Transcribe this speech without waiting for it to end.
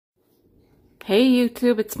Hey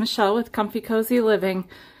YouTube, it's Michelle with Comfy Cozy Living.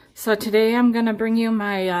 So today I'm going to bring you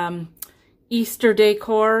my Easter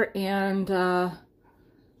decor and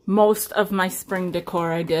most of my spring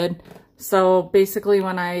decor I did. So basically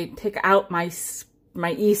when I take out my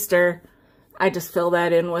Easter, I just fill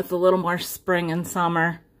that in with a little more spring and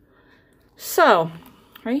summer. So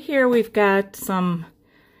right here we've got some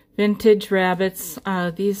vintage rabbits.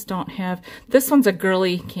 These don't have, this one's a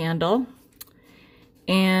girly candle.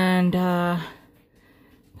 And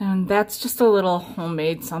that's just a little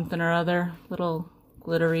homemade something or other, little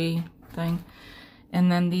glittery thing.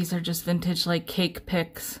 And then these are just vintage like cake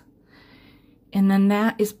picks. And then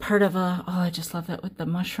that is part of a, oh, I just love that with the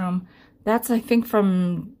mushroom. That's, I think,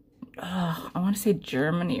 from, I want to say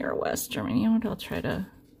Germany or West Germany. I'll try to,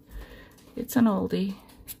 it's an oldie.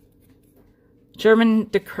 German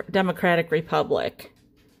Democratic Republic.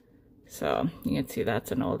 So you can see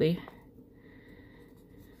that's an oldie.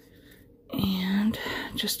 And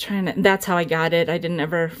just trying to, that's how I got it. I didn't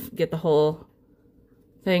ever get the whole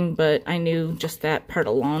thing, but I knew just that part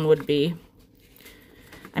alone would be,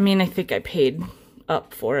 I mean, I think I paid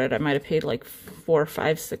up for it. I might have paid like $4,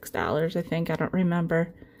 $5, $6, I think. I don't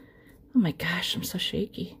remember. Oh my gosh, I'm so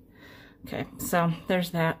shaky. Okay, so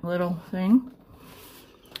there's that little thing.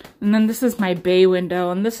 And then this is my bay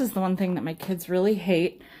window, and this is the one thing that my kids really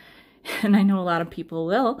hate, and I know a lot of people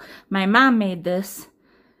will. My mom made this.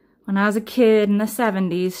 When I was a kid in the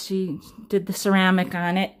 70s, she did the ceramic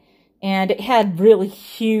on it, and it had really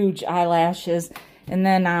huge eyelashes. And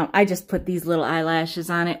then I just put these little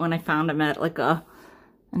eyelashes on it when I found them at like an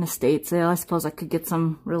estate sale. I suppose I could get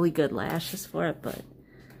some really good lashes for it, but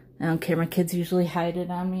I don't care. My kids usually hide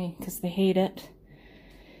it on me because they hate it.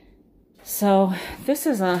 So this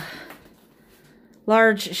is a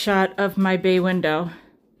large shot of my bay window.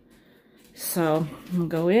 So I'm gonna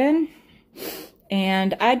go in.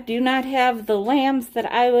 And I do not have the lambs that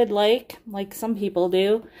I would like some people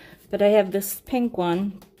do, but I have this pink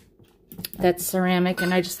one that's ceramic,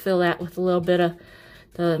 and I just fill that with a little bit of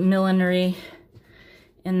the millinery.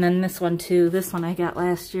 And then this one too, this one I got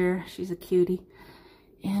last year. She's a cutie.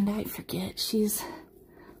 And I forget, she's,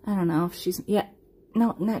 I don't know if she's, yeah,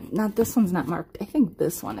 no, not this one's not marked. I think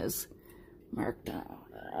this one is marked.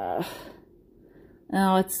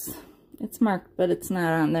 No, it's marked, but it's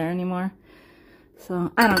not on there anymore.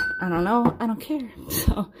 So, I don't know. I don't care.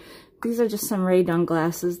 So, these are just some Ray Dunn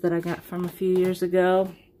glasses that I got from a few years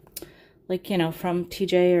ago. Like, you know, from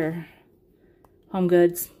TJ or Home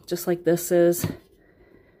Goods, just like this is.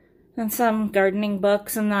 And some gardening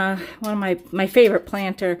books and one of my favorite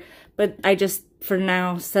planter. But I just, for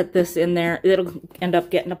now, set this in there. It'll end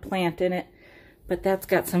up getting a plant in it. But that's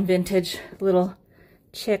got some vintage little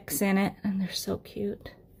chicks in it. And they're so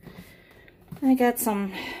cute. I got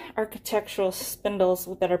some architectural spindles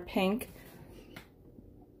that are pink.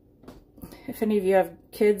 If any of you have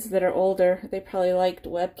kids that are older, they probably liked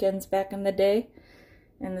Webkins back in the day.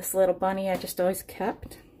 And this little bunny I just always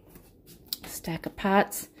kept. A stack of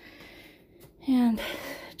pots. And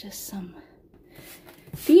just some.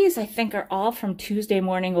 These I think are all from Tuesday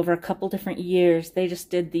Morning over a couple different years. They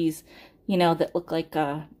just did these, you know, that look like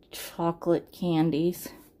chocolate candies.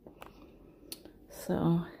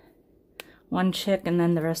 So one chick, and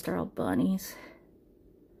then the rest are all bunnies.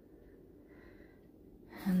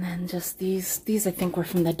 And then just these I think were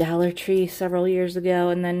from the Dollar Tree several years ago,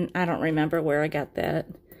 and then I don't remember where I got that.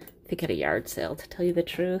 I think at a yard sale, to tell you the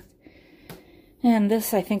truth. And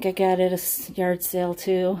this I think I got at a yard sale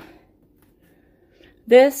too.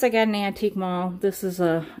 This I got in an antique mall. This is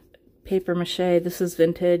a paper mache. This is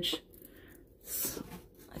vintage.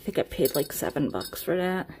 I think I paid like $7 for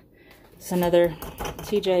that. It's another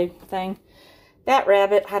TJ thing. That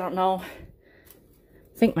rabbit, I don't know.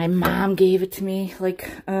 I think my mom gave it to me. Like,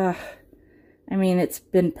 I mean, it's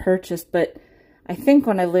been purchased, but I think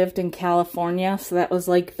when I lived in California, so that was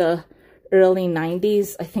like the early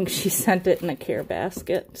 90s, I think she sent it in a care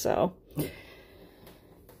basket, so.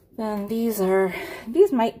 Then these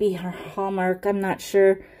might be her Hallmark, I'm not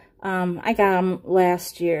sure. I got them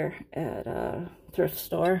last year at a thrift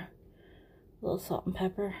store. A little salt and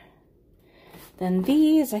pepper. Then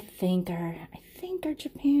these, I think are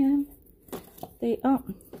Japan.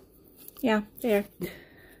 Yeah, there.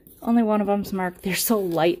 Only one of them's marked. They're so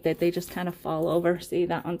light that they just kind of fall over. See,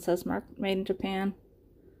 that one says marked, made in Japan.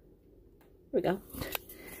 Here we go.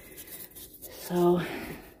 So,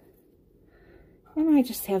 and I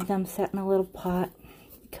just have them set in a little pot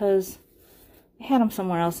because I had them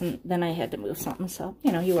somewhere else and then I had to move something. So,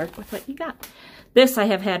 you know, you work with what you got. This I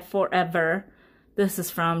have had forever. This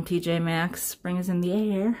is from TJ Maxx. Spring is in the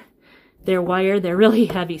air. They're wire. They're really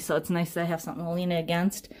heavy, so it's nice to have something to lean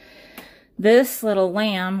against. This little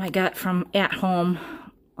lamb I got from At Home,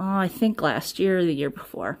 oh, I think last year or the year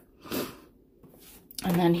before.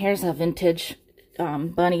 And then here's a vintage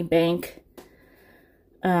bunny bank.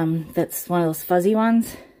 That's one of those fuzzy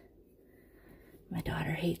ones. My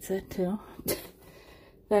daughter hates it too.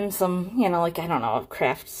 Then some, you know, like, I don't know,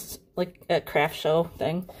 crafts, like a craft show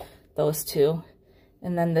thing. Those two.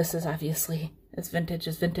 And then this is obviously as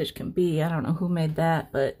vintage can be. I don't know who made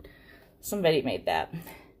that, but somebody made that.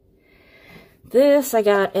 This I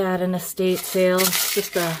got at an estate sale. It's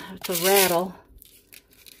just it's a rattle.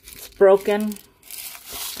 It's broken.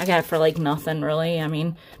 I got it for like nothing really. I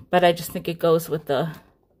mean, but I just think it goes with the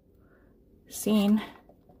scene.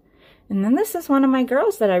 And then this is one of my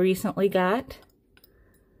girls that I recently got.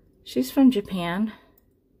 She's from Japan.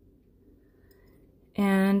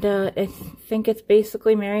 And I think it's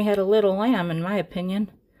basically Mary Had a Little Lamb, in my opinion.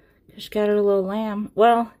 She got her little lamb.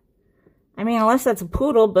 Well, I mean, unless that's a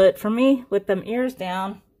poodle, but for me, with them ears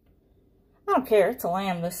down, I don't care. It's a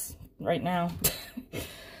lamb this right now.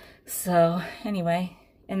 So, anyway.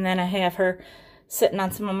 And then I have her sitting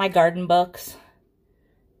on some of my garden books.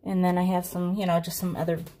 And then I have some, you know, just some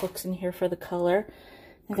other books in here for the color.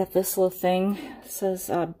 I got this little thing. It says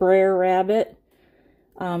Brer Rabbit.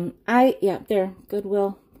 Yeah, there,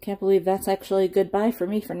 Goodwill. Can't believe that's actually a good buy for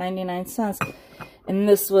me for 99 cents. And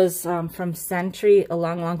this was from Century a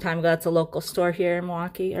long time ago. It's a local store here in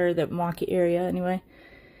Milwaukee, or the Milwaukee area anyway.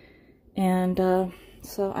 And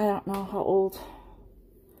so I don't know how old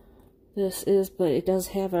this is, but it does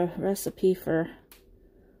have a recipe for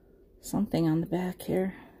something on the back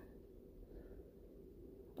here.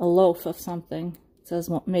 A loaf of something. It says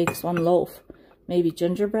what makes one loaf. Maybe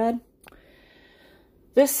gingerbread.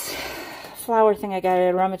 This flower thing I got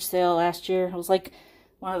at a rummage sale last year. It was like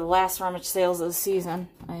one of the last rummage sales of the season.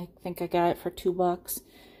 I think I got it for $2.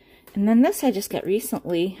 And then this I just got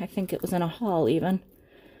recently. I think it was in a haul even.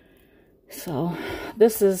 So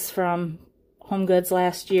this is from Home Goods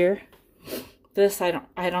last year. This I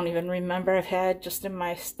don't even remember. I've had just in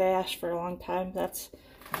my stash for a long time. That's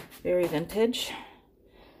very vintage.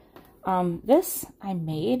 This I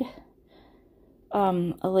made.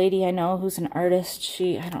 A lady I know who's an artist,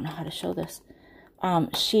 I don't know how to show this.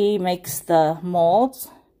 She makes the molds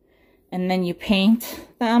and then you paint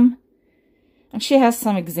them. And she has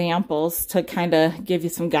some examples to kind of give you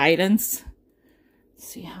some guidance. Let's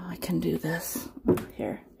see how I can do this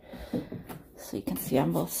here. So you can see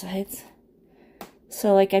on both sides.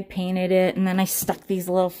 So like I painted it and then I stuck these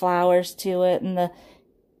little flowers to it and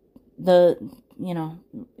the you know,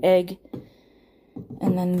 egg.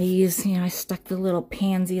 And then these, you know, I stuck the little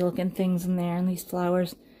pansy looking things in there and these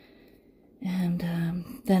flowers. And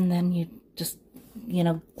then you just, you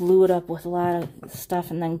know, glue it up with a lot of stuff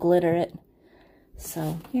and then glitter it.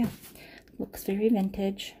 So, yeah, looks very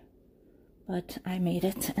vintage. But I made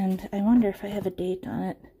it, and I wonder if I have a date on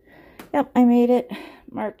it. Yep, I made it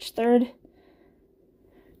March 3rd,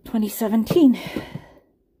 2017.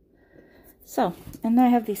 So, and then I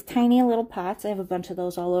have these tiny little pots. I have a bunch of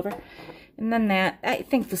those all over. And then that, I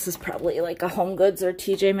think this is probably like a Home Goods or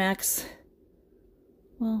TJ Maxx.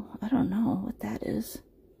 Well, I don't know what that is.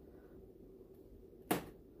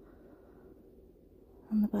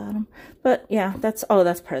 On the bottom. But yeah, that's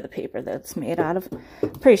part of the paper that's made out of.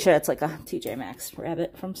 Pretty sure it's like a TJ Maxx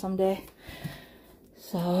rabbit from someday.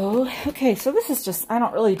 So, okay, so this is just, I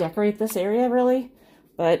don't really decorate this area really.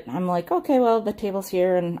 But I'm like, okay, well, the table's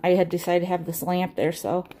here, and I had decided to have this lamp there,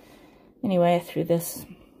 so anyway, I threw this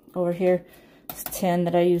over here. This tin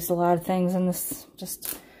that I used a lot of things in, this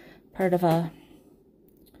just part of a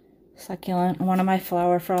succulent, one of my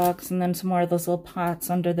flower frogs, and then some more of those little pots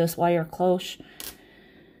under this wire cloche.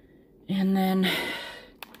 And then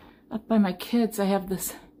up by my kids, I have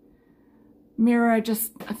this mirror. I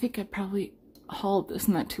think I probably hauled this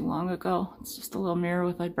not too long ago. It's just a little mirror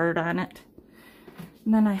with a bird on it.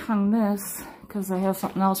 And then I hung this because I have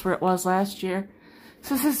something else where it was last year.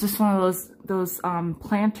 So this is just one of those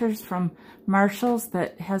planters from Marshall's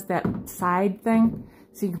that has that side thing,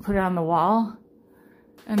 so you can put it on the wall.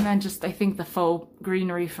 And then just, I think, the faux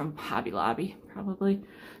greenery from Hobby Lobby, probably.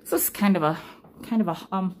 So this is kind of a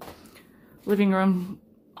living room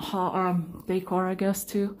decor, I guess,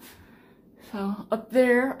 too. So up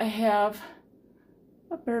there I have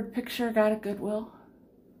a bird picture I got at Goodwill.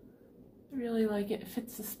 I really like it. It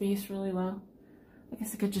fits the space really well. I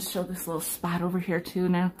guess I could just show this little spot over here too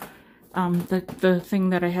now. The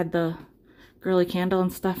thing that I had the girly candle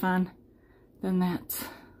and stuff on. Then that's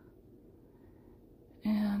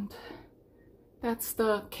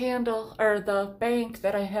the candle, or the bank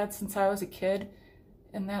that I had since I was a kid.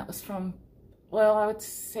 And that was from, well, I would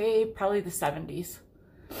say probably the 70s.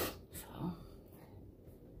 So,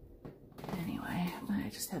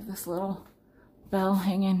 just have this little bell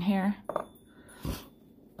hanging here.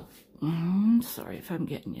 Sorry if I'm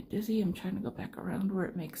getting you dizzy. I'm trying to go back around where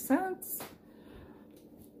it makes sense.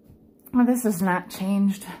 Well, this has not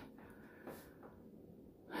changed.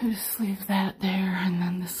 I just leave that there, and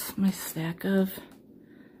then this is my stack of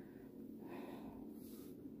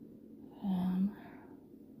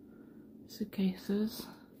suitcases.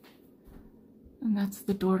 And that's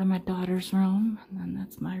the door to my daughter's room. And then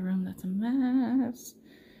that's my room. That's a mess.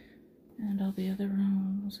 And all the other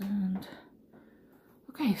rooms. And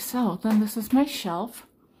okay, so then this is my shelf.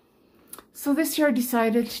 So this year I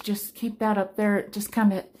decided to just keep that up there. It just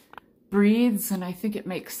kind of breathes, and I think it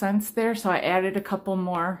makes sense there. So I added a couple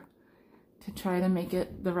more to try to make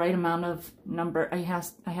it the right amount of number. I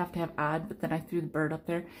have to have odd, but then I threw the bird up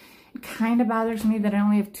there. It kind of bothers me that I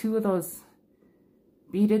only have 2 of those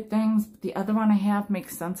beaded things, but the other one I have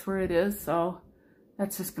makes sense where it is, so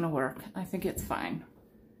that's just gonna work. I think it's fine.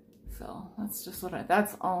 So that's just what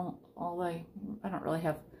that's all I don't really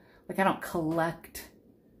have, like, I don't collect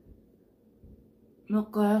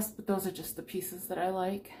milk glass, but those are just the pieces that I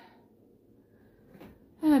like.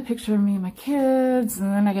 And a picture of me and my kids,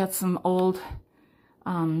 and then I got some old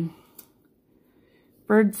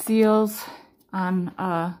bird seals on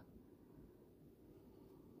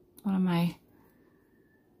one of my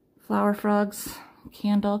flower frogs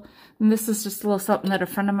candle. And this is just a little something that a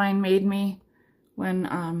friend of mine made me when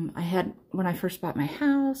I first bought my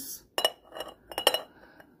house.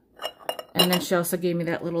 And then she also gave me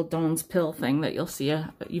that little Dawn's pill thing that you'll see,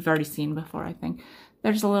 you've already seen before, I think.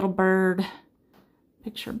 There's a little bird.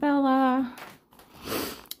 Picture Bella.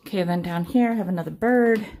 Okay, then down here I have another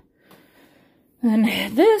bird. And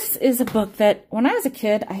this is a book that when I was a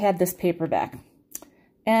kid, I had this paperback.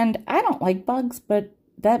 And I don't like bugs, but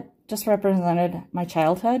that just represented my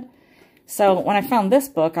childhood. So when I found this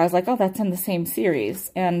book, I was like, oh, that's in the same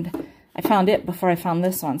series. And I found it before I found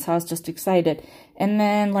this one, so I was just excited. And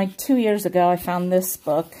then like 2 years ago, I found this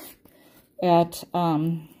book at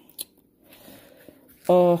a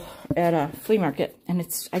flea market, and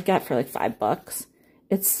I got it for like $5.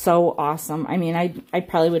 It's so awesome. I mean, I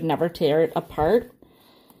probably would never tear it apart,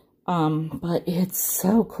 but it's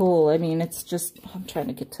so cool. I mean, it's just, I'm trying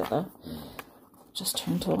to get to just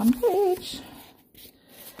turn to one page.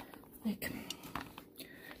 Like,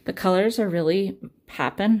 the colors are really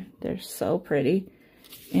popping. They're so pretty.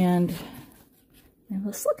 And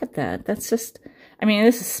let's look at that. That's just, I mean,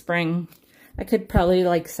 this is spring. I could probably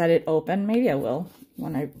like set it open. Maybe I will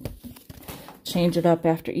when I change it up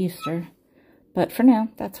after Easter. But for now,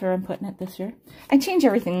 that's where I'm putting it this year. I change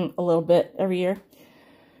everything a little bit every year.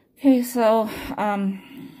 Okay, so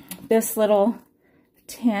this little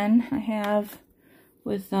tin I have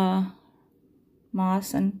with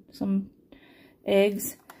moss and some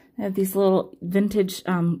eggs. I have these little vintage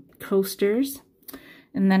coasters.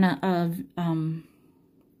 And then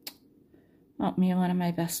me and one of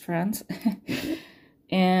my best friends.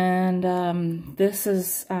 And this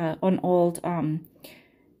is an old,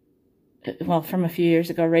 well, from a few years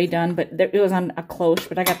ago, Ray Dunn, but it was on a cloche,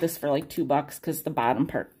 but I got this for like $2 because the bottom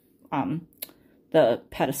part, the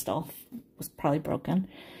pedestal was probably broken.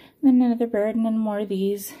 And then another bird, and then more of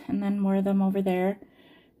these, and then more of them over there.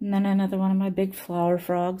 And then another one of my big flower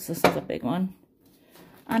frogs. This is a big one.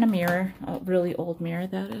 On a mirror, a really old mirror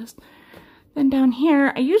that is. Then down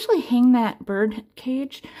here, I usually hang that bird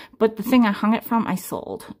cage, but the thing I hung it from, I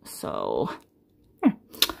sold. So, yeah.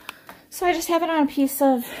 So I just have it on a piece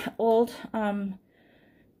of old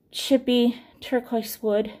chippy turquoise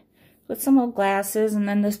wood with some old glasses, and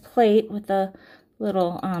then this plate with the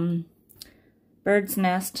little bird's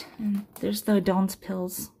nest. And there's the Dawn's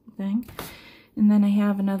pills thing. And then I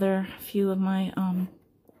have another few of my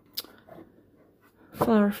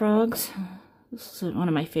flower frogs. This is one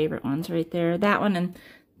of my favorite ones right there. That one, and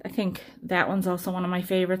I think that one's also one of my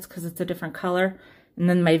favorites because it's a different color. And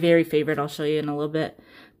then my very favorite I'll show you in a little bit.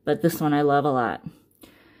 But this one I love a lot.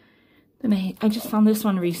 Then I just found this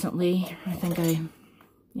one recently. I think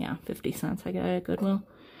yeah, 50 cents I got it at Goodwill.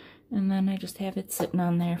 And then I just have it sitting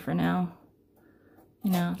on there for now.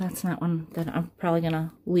 You know, that's not one that I'm probably going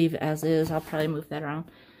to leave as is. I'll probably move that around.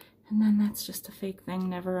 And then that's just a fake thing.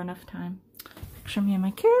 Never enough time. Picture me and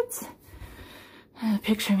my kids.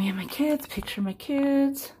 Picture me and my kids. Picture my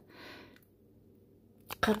kids.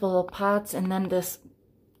 A couple little pots. And then this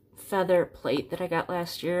feather plate that I got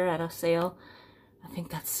last year at a sale. I think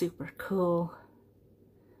that's super cool.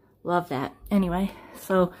 Love that. Anyway,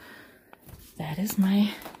 so that is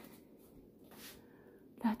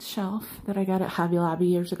that shelf that I got at Hobby Lobby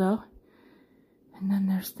years ago. And then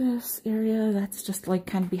there's this area that's just like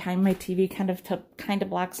kind of behind my TV, kind of to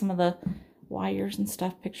block some of the wires and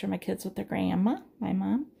stuff. Picture my kids with their grandma, my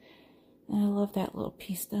mom. And I love that little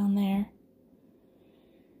piece down there.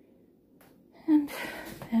 And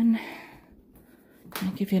then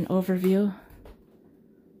I'll give you an overview.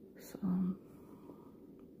 So I'm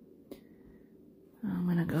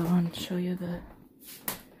gonna go and show you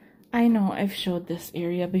I know I've showed this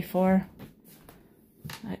area before.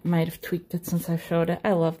 I might have tweaked it since I've showed it.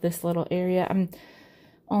 I love this little area. I'm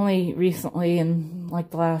only recently, in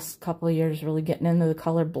like the last couple of years, really getting into the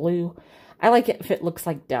color blue. I like it if it looks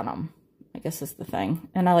like denim, I guess is the thing.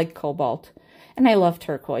 And I like cobalt. And I love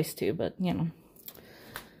turquoise too, but you know.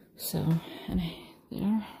 So, and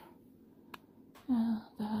there.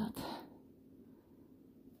 That.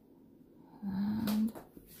 And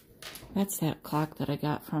that's that clock that I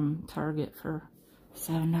got from Target for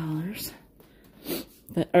 $7.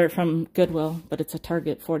 Or from Goodwill, but it's a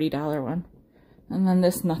Target $40 one. And then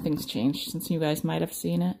this, nothing's changed since you guys might have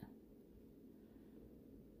seen it.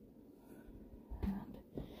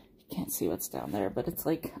 You can't see what's down there, but it's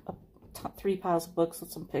like 3 piles of books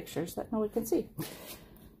with some pictures that no one can see.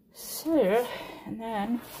 So, and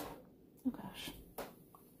then, oh gosh.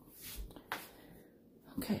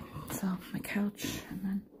 Okay, so my couch, and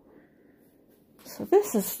then, so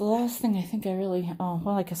this is the last thing I think I really, oh,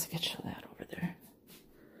 well, I guess I could show that over there.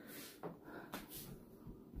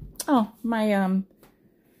 Oh, my,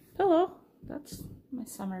 pillow. That's my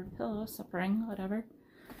summer pillow, spring, whatever.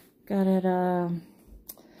 Got it, I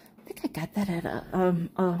think I got that at a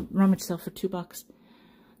rummage sale for $2.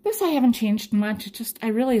 This I haven't changed much. It's just, I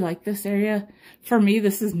really like this area. For me,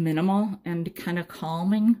 this is minimal and kind of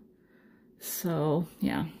calming. So,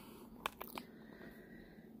 yeah.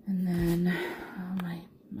 And then,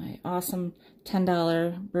 my awesome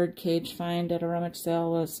 $10 bird cage find at a rummage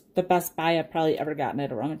sale was the best buy I've probably ever gotten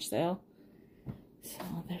at a rummage sale. So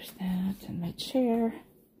there's that, and my chair.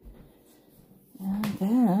 And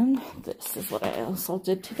then this is what I also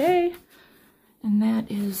did today. And that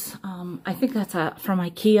is, I think that's from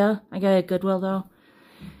IKEA. I got it at Goodwill though.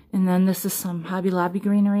 And then this is some Hobby Lobby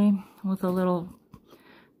greenery with a little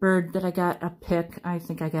bird that I got a pick. I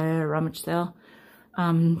think I got it at a rummage sale.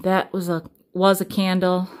 That was a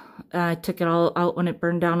candle. I took it all out when it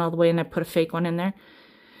burned down all the way, and I put a fake one in there.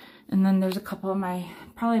 And then there's a couple of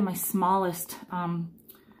probably my smallest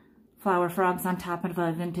flower frogs on top of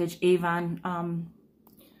a vintage Avon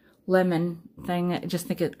lemon thing. I just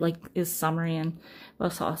think it is summery, and I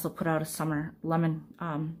also put out a summer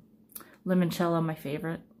limoncello, my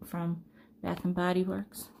favorite from Bath and Body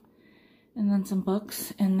Works. And then some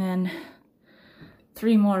books, and then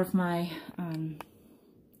 3 more of my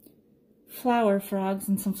flower frogs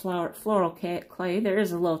and some floral clay. There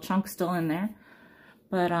is a little chunk still in there.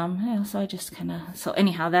 But, yeah, so I just kind of, so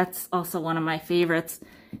anyhow, that's also one of my favorites.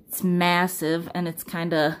 It's massive, and it's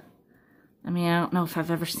kind of, I mean, I don't know if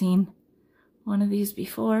I've ever seen one of these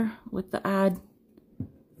before with the odd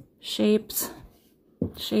shapes.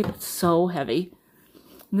 It's so heavy.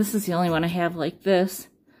 And this is the only one I have like this.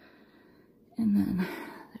 And then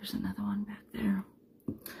there's another one back there.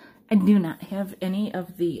 I do not have any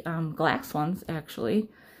of the glass ones, actually.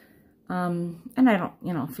 And I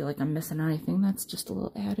don't, feel like I'm missing anything. That's just a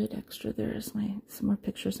little added extra. There's some more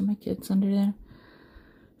pictures of my kids under there.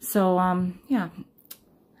 So, yeah,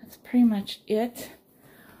 that's pretty much it.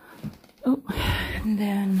 Oh, and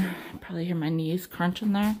then probably hear my knees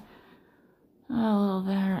crunching there. Oh,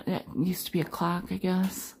 there, that used to be a clock, I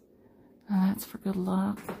guess. That's for good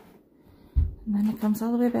luck. And then it comes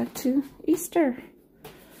all the way back to Easter.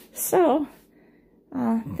 So,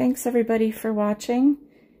 thanks everybody for watching.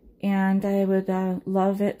 And I would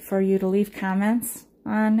love it for you to leave comments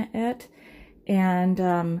on it.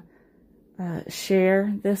 And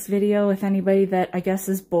share this video with anybody that I guess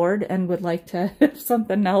is bored and would like to have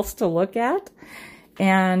something else to look at.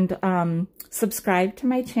 And subscribe to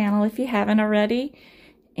my channel if you haven't already.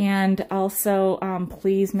 And also,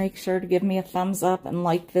 please make sure to give me a thumbs up and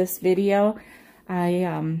like this video.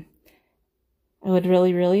 I would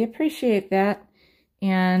really, really appreciate that.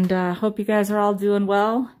 And hope you guys are all doing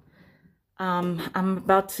well. I'm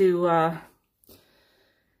about to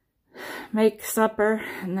make supper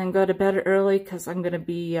and then go to bed early because I'm going to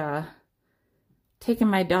be taking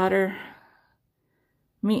my daughter,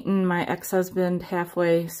 meeting my ex-husband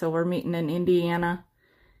halfway. So we're meeting in Indiana.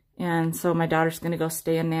 And so my daughter's going to go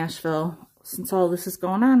stay in Nashville. Since all this is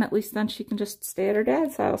going on, at least then she can just stay at her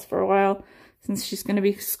dad's house for a while, since she's going to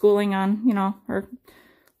be schooling on, her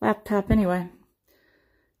laptop anyway.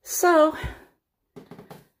 So,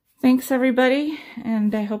 thanks everybody,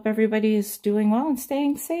 and I hope everybody is doing well and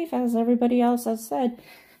staying safe, as everybody else has said.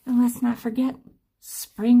 And let's not forget,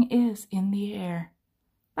 spring is in the air.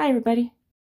 Bye everybody.